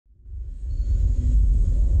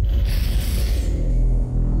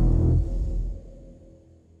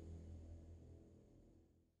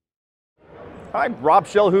Hi, Rob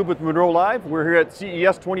Shellhub with Munro Live. We're here at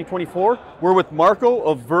CES 2024. We're with Marko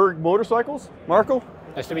of Verge Motorcycles. Marko?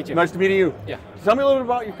 Nice to meet you. Nice to meet you. Yeah. Tell me a little bit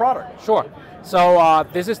about your product. Sure. So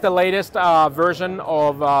this is the latest version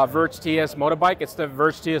of Verge TS motorbike. It's the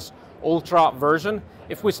Verge TS Ultra version.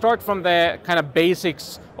 If we start from the kind of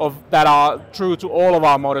basics of that are true to all of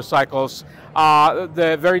our motorcycles,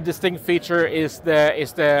 the very distinct feature is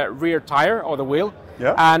the rear tire or the wheel.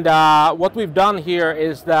 Yeah. And what we've done here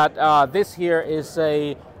is that this here is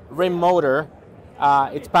a rim motor.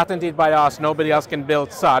 It's patented by us. Nobody else can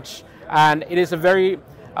build such, and it is a very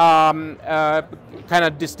kind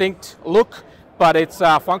of distinct look, but it's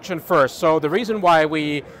function first. So the reason why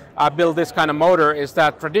we build this kind of motor is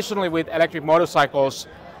that traditionally with electric motorcycles,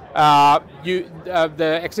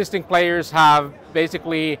 the existing players have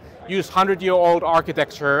basically used 100-year-old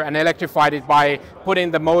architecture and electrified it by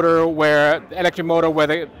putting the motor electric motor where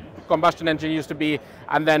the combustion engine used to be,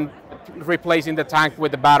 and then replacing the tank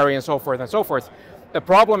with the battery and so forth and so forth. The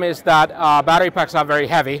problem is that battery packs are very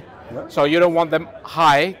heavy. So you don't want them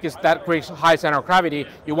high, because that creates high center of gravity.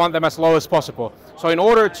 You want them as low as possible. So in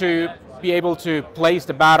order to be able to place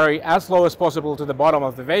the battery as low as possible to the bottom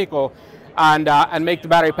of the vehicle and make the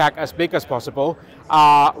battery pack as big as possible,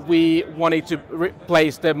 we wanted to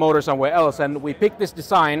replace the motor somewhere else. And we picked this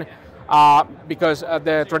design because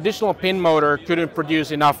the traditional pin motor couldn't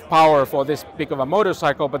produce enough power for this big of a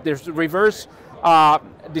motorcycle, but this reverse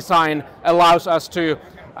design allows us to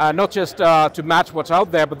not just to match what's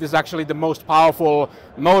out there, but this is actually the most powerful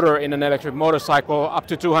motor in an electric motorcycle, up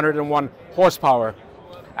to 201 horsepower.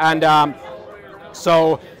 And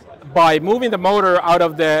so by moving the motor out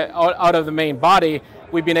of the main body,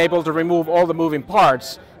 we've been able to remove all the moving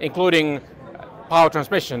parts, including power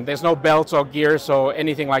transmission. There's no belts or gears or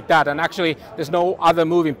anything like that, and actually there's no other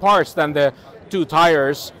moving parts than the two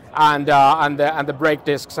tires and the brake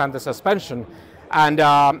discs and the suspension. And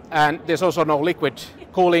there's also no liquid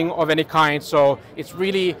cooling of any kind, so it's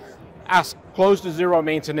really as close to zero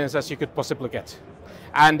maintenance as you could possibly get.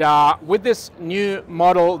 And with this new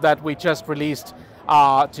model that we just released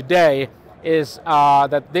today, is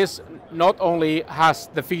that this not only has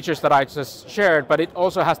the features that I just shared, but it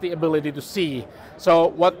also has the ability to see. So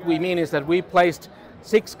what we mean is that we placed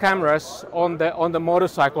 6 cameras on the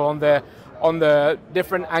motorcycle on the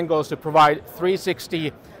different angles to provide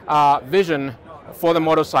 360 vision for the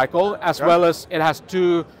motorcycle, as well as it has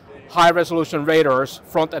 2 high-resolution radars,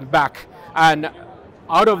 front and back. And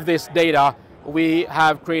out of this data, we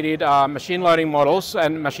have created machine learning models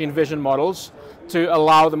and machine vision models to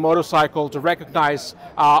allow the motorcycle to recognize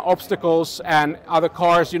obstacles and other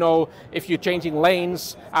cars. You know, if you're changing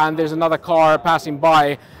lanes and there's another car passing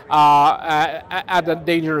by at a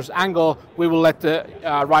dangerous angle, we will let the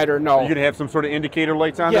rider know. Are you going to have some sort of indicator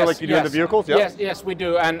lights on there like you do in the vehicles? Yep. Yes, we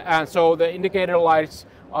do. And so the indicator lights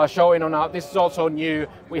are showing on our, this is also new.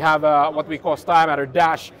 We have what we call Style Matter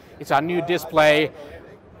Dash. It's our new display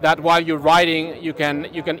that while you're riding, you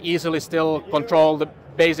can easily still control the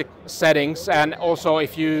basic settings, and also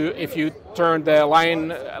if you turn the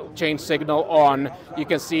line change signal on, you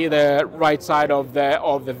can see the right side of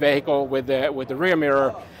the vehicle with the rear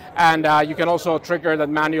mirror, and you can also trigger that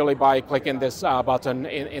manually by clicking this button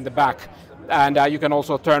in the back, and you can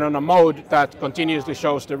also turn on a mode that continuously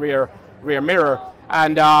shows the rear mirror.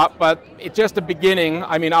 And but it's just the beginning.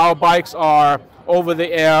 I mean, our bikes are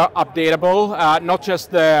over-the-air updatable, not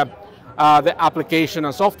just the application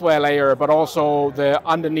and software layer, but also the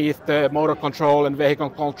underneath the motor control and vehicle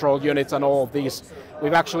control units and all of these.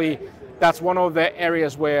 We've actually, that's one of the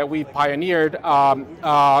areas where we pioneered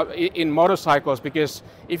in motorcycles, because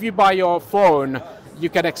if you buy your phone, you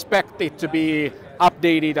can expect it to be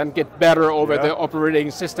updated and get better over the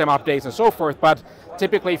operating system updates and so forth, but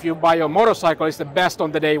typically if you buy your motorcycle, it's the best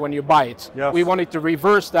on the day when you buy it. Yes. We wanted to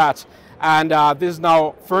reverse that. And this is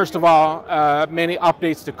now, first of all, many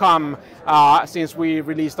updates to come since we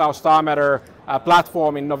released our Style Matter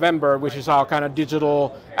platform in November, which is our kind of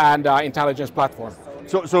digital and intelligence platform.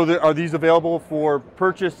 So are these available for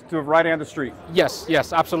purchase to ride on the street? Yes,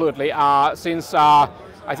 absolutely. Since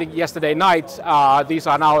I think yesterday night, these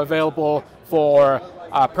are now available for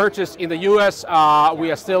purchase in the US.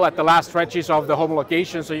 We are still at the last stretches of the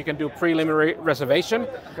homologation, so you can do preliminary reservation.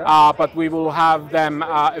 But we will have them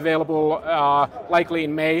available likely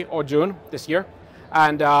in May or June this year.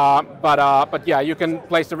 And but yeah, you can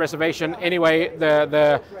place the reservation anyway.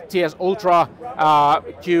 The TS Ultra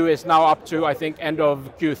queue is now up to, I think, end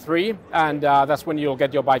of Q3, and that's when you'll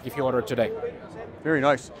get your bike if you order today. Very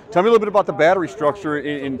nice. Tell me a little bit about the battery structure.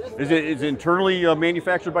 Is it internally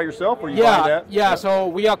manufactured by yourself, or you buy that? Yeah, so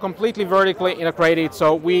we are completely vertically integrated,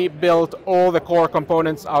 so we built all the core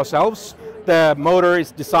components ourselves. the motor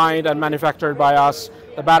is designed and manufactured by us.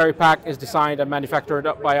 The battery pack is designed and manufactured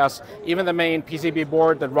by us. Even the main PCB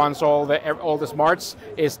board that runs all the smarts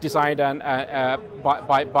is designed and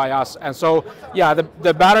by us. And so, yeah,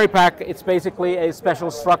 the battery pack, it's basically a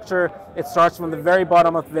special structure. It starts from the very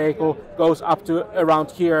bottom of the vehicle, goes up to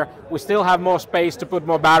around here. We still have more space to put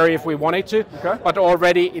more battery if we wanted to, but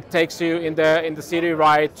already it takes you in the city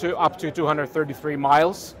ride to up to 233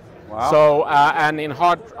 miles. Wow. So, and in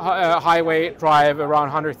hard highway drive around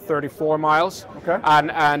 134 miles. Okay.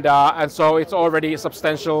 And so it's already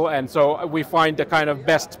substantial, and so we find the kind of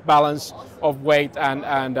best balance of weight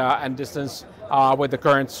and distance with the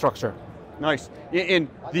current structure. Nice. And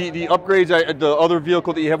the upgrades, the other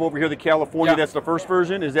vehicle that you have over here, the California, Yeah. that's the first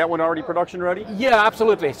version. Is that one already production ready? Yeah,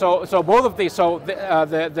 absolutely. So both of these. So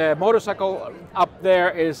the motorcycle up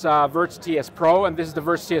there is Verge TS Pro, and this is the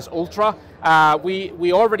Verge TS Ultra.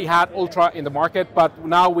 We already had Ultra in the market, but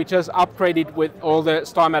now we just upgraded with all the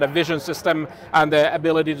StarMatter vision system and the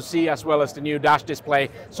ability to see, as well as the new dash display.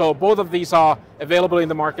 So both of these are available in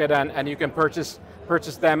the market, and you can purchase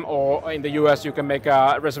them, or in the US you can make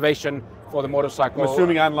a reservation for the motorcycle. I'm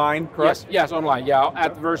assuming online, correct? Yes, online, yeah,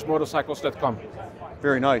 at vergemotorcycles.com.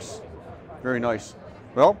 Very nice, very nice.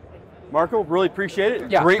 Well, Marko, really appreciate it.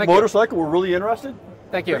 Yeah, Great thank you. motorcycle, we're really interested.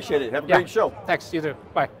 Thank you. Appreciate it, have a great show. Thanks, you too,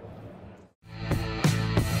 bye.